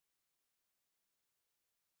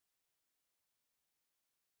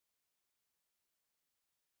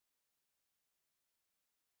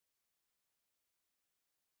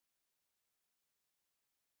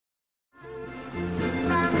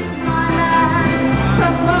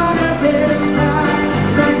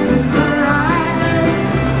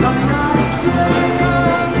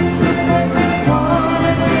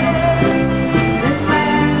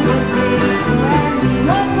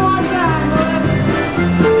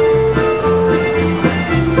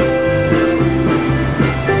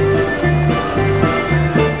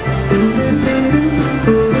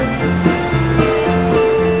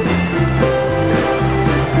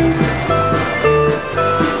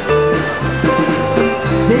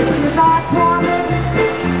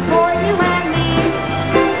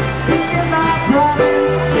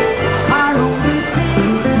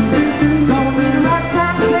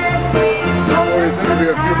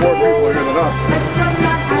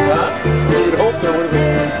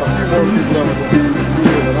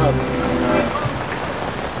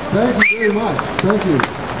Thank you very much. Thank you.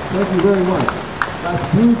 Thank you very much. That's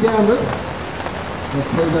Blue Gambit.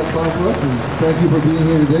 Let's play that song for us, and thank you for being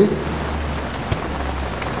here today.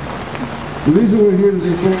 The reason we're here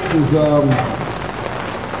today, folks, is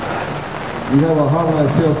we have a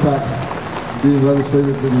harmonized sales tax being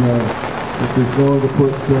legislated, and which is going to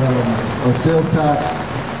put our sales tax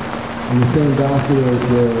in the same basket as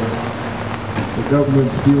the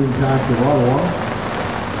government stealing tax of Ottawa.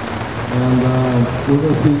 And we're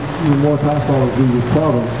going to see even more tax dollars leave this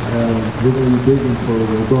province, and we're going to be begging for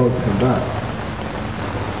the dollars to come back.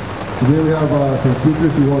 Today we have some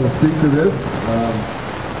speakers who want to speak to this.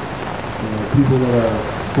 People that are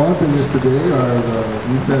sponsoring this today are the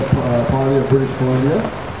Youth Party of British Columbia,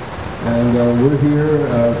 and we're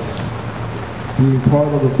here as being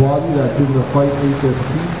part of the body that's in the Fight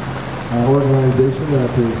HST organization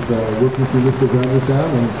that is working through Mr.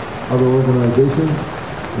 Vandersam and other organizations.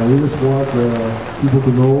 And we just want people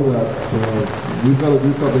to know that we've got to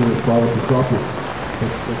do something in this province to stop this.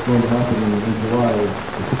 That's going to happen in July.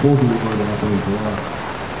 It's supposedly going to happen in July.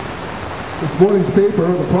 This morning's paper,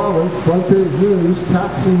 the province, front page news,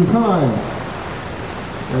 taxing time.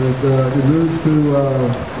 And it alludes to,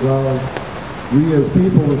 we as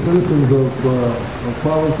people, the citizens of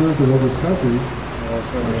provinces and of this country, are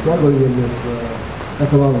struggling in this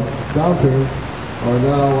economic downturn, are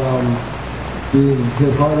now being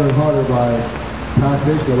hit harder and harder by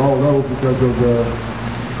taxation at all levels because of the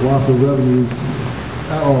loss of revenues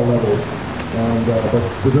at all levels. And but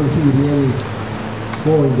there doesn't seem to be any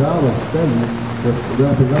slowing down of spending, just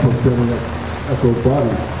wrapping up of spending at those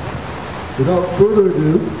bodies. Without further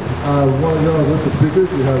ado, I want to know on the list of speakers.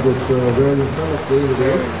 We have this very important day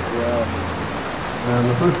today. And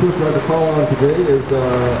the first person I'd like to call on today is a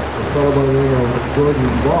fellow by the name of Jordan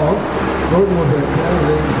Nov. Jordan was a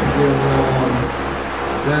candidate in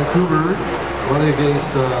Vancouver running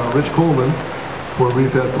against Rich Coleman for the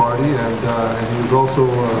Refed Party, and he was also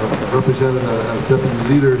represented as deputy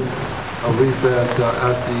leader of Refed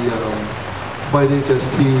at the Fight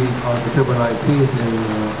HST on September 19th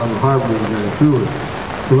on the harbor in Vancouver.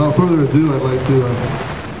 Without further ado, I'd like to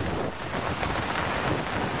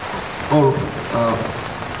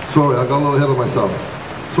sorry, I got a little ahead of myself.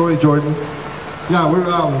 Sorry, Jordan. Yeah, we've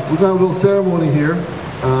got a little ceremony here.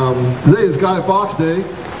 Today is Guy Fawkes Day.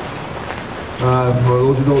 For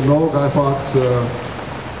those who don't know, Guy Fawkes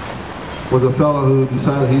was a fellow who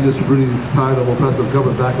decided he just really tired of oppressive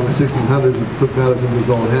government back in the 1600s and took matters into his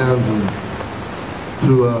own hands and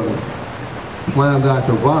through a planned act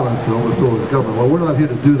of violence to overthrow his government. Well, we're not here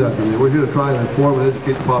to do that today. We're here to try and inform and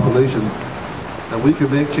educate the population that we can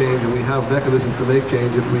make change, and we have mechanisms to make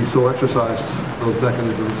change if we so exercise those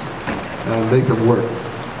mechanisms and make them work.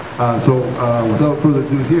 Without further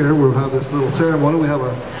ado here, we'll have this little ceremony. We have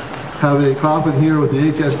a coffin here with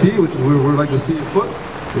the HST, which is where we'd like to see it put,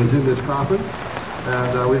 is in this coffin.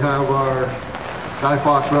 And we have our Guy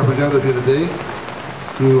Fawkes representative here today,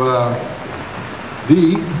 through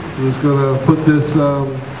who's going to put this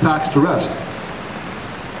tax to rest.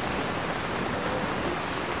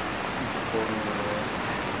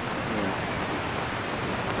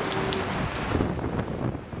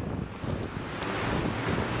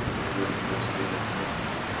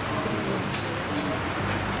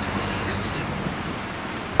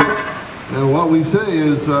 And what we say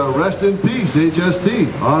is, rest in peace,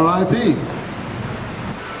 HST, R.I.P.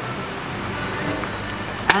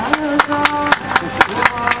 As I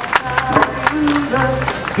walk out in the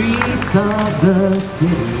streets of the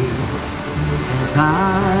city, as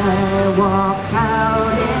I walked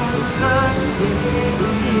out in the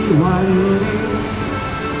city one day,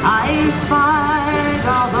 I spied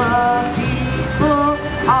all the people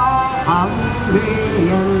all hungry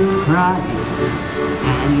and crying,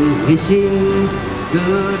 and wishing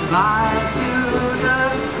goodbye to the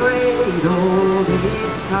great old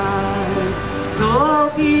age times. So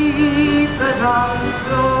beat the drum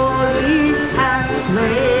slowly and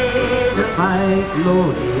play the pipe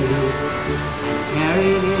slowly, and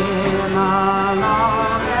carry him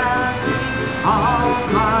along as we all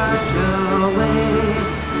march away.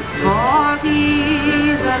 For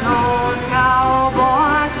he's an old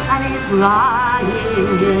cowboy and he's lying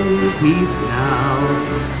in peace now.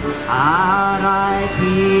 R.I.P.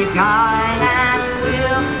 Guy, and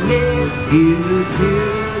we'll miss you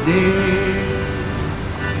today.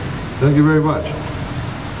 Thank you very much.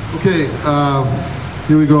 Okay,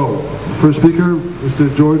 here we go. First speaker,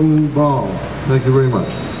 Mr. Jordan Baum. Thank you very much.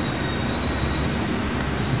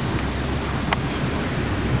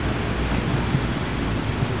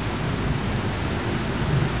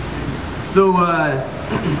 So,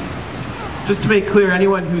 Just to make clear,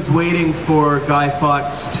 anyone who's waiting for Guy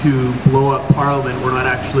Fawkes to blow up Parliament, we're not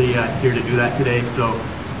actually here to do that today, so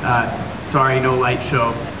sorry, no light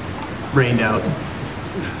show, rained out.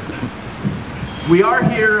 We are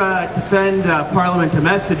here to send Parliament a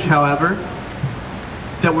message, however,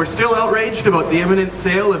 that we're still outraged about the imminent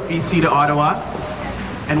sale of BC to Ottawa,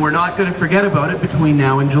 and we're not going to forget about it between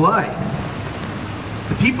now and July.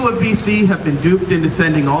 The people of BC have been duped into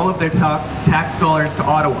sending all of their tax dollars to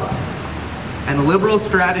Ottawa, and the Liberals'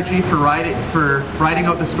 strategy for riding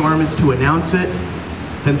out the storm is to announce it,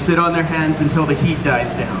 then sit on their hands until the heat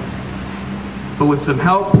dies down. But with some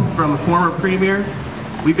help from a former Premier,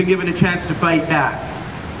 we've been given a chance to fight back,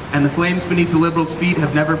 and the flames beneath the Liberals' feet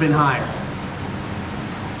have never been higher.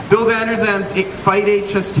 Bill Vander Zam's Fight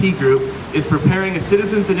HST group is preparing a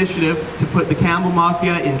citizens' initiative to put the Campbell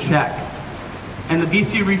Mafia in check, and the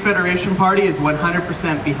BC Refederation Party is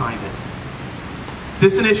 100% behind it.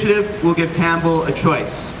 This initiative will give Campbell a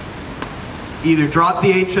choice. Either drop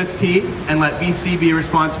the HST and let BC be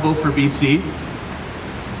responsible for BC,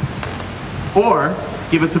 or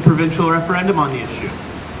give us a provincial referendum on the issue.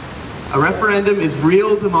 A referendum is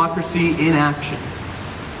real democracy in action.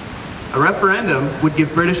 A referendum would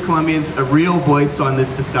give British Columbians a real voice on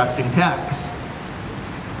this disgusting tax.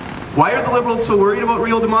 Why are the Liberals so worried about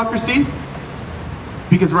real democracy?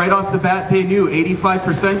 Because right off the bat they knew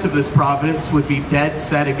 85% of this province would be dead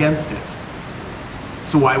set against it.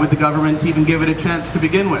 So why would the government even give it a chance to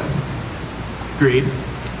begin with? Agreed.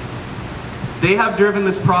 They have driven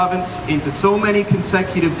this province into so many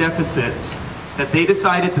consecutive deficits that they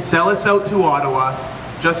decided to sell us out to Ottawa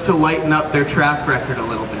just to lighten up their track record a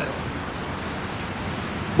little bit.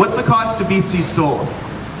 What's the cost of BC's soul?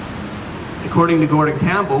 According to Gordon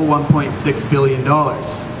Campbell, $1.6 billion.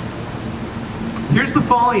 Here's the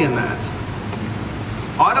folly in that.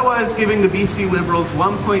 Ottawa is giving the BC Liberals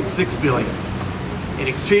 $1.6 billion. In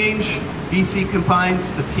exchange, BC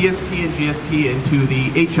combines the PST and GST into the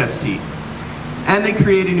HST. And they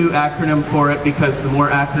create a new acronym for it because the more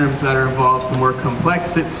acronyms that are involved, the more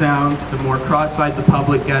complex it sounds, the more cross-eyed the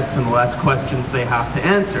public gets, and the less questions they have to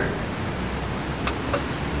answer.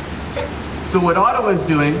 So what Ottawa is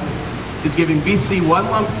doing is giving BC one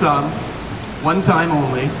lump sum, one time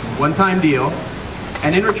only, one-time deal,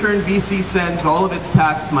 and in return BC sends all of its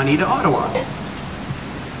tax money to Ottawa.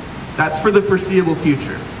 That's for the foreseeable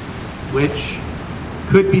future, which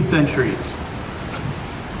could be centuries.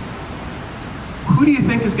 Who do you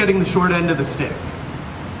think is getting the short end of the stick?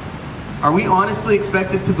 Are we honestly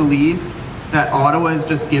expected to believe that Ottawa is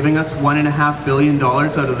just giving us $1.5 billion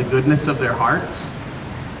out of the goodness of their hearts?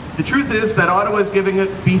 The truth is that Ottawa is giving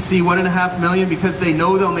BC $1.5 million because they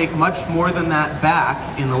know they'll make much more than that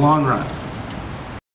back in the long run.